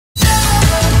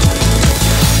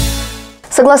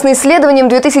Согласно исследованиям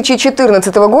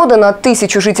 2014 года, на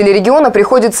 1000 жителей региона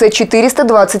приходится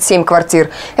 427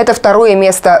 квартир. Это второе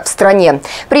место в стране.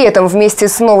 При этом вместе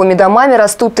с новыми домами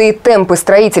растут и темпы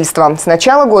строительства. С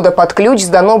начала года под ключ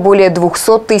сдано более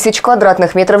 200 тысяч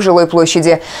квадратных метров жилой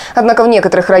площади. Однако в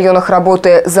некоторых районах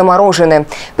работы заморожены.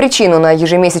 Причину на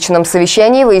ежемесячном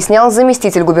совещании выяснял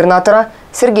заместитель губернатора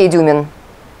Сергей Дюмин.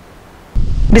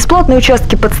 Бесплатные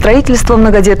участки под строительство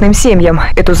многодетным семьям.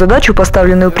 Эту задачу,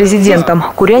 поставленную президентом,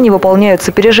 куряне выполняют с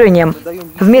опережением.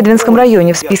 В Медвинском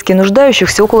районе в списке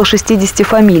нуждающихся около 60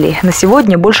 фамилий. На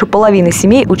сегодня больше половины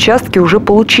семей участки уже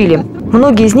получили.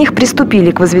 Многие из них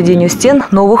приступили к возведению стен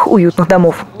новых уютных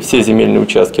домов. Все земельные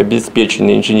участки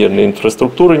обеспечены инженерной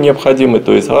инфраструктурой необходимой,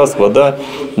 то есть газ, вода,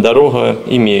 дорога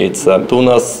имеется. У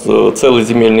нас целый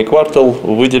земельный квартал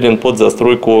выделен под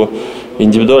застройку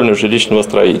индивидуального жилищного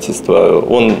строительства.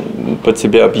 Он под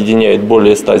себя объединяет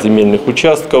более 100 земельных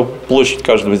участков. Площадь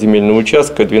каждого земельного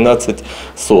участка 12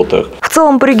 сотых. В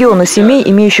целом по региону семей,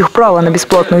 имеющих право на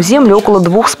бесплатную землю, около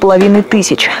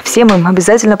 2500. Всем им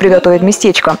обязательно приготовят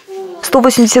местечко.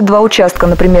 182 участка,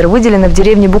 например, выделены в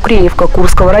деревне Букреевка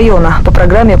Курского района по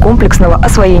программе комплексного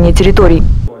освоения территорий.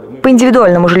 По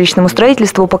индивидуальному жилищному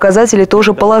строительству показатели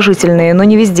тоже положительные, но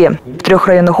не везде. В 3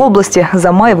 районах области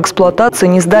за май в эксплуатацию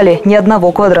не сдали ни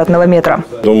одного квадратного метра.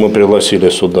 Мы пригласили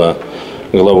сюда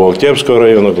главу Октябрьского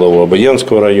района, главу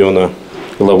Обоянского района,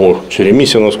 главу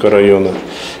Черемисиновского района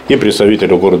и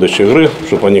представителей города Чигры,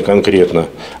 чтобы они конкретно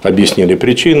объяснили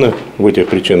причины. В этих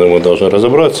причинах мы должны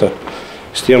разобраться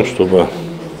с тем, чтобы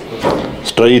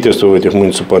строительство в этих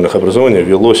муниципальных образованиях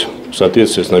велось в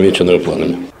соответствии с намеченными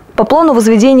планами. По плану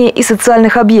возведения и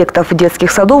социальных объектов, детских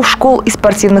садов, школ и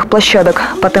спортивных площадок.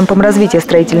 По темпам развития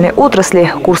строительной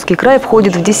отрасли Курский край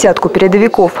входит в десятку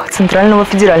передовиков Центрального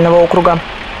федерального округа.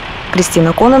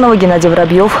 Кристина Кононова, Геннадий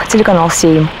Воробьев, телеканал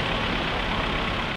 «Сейм».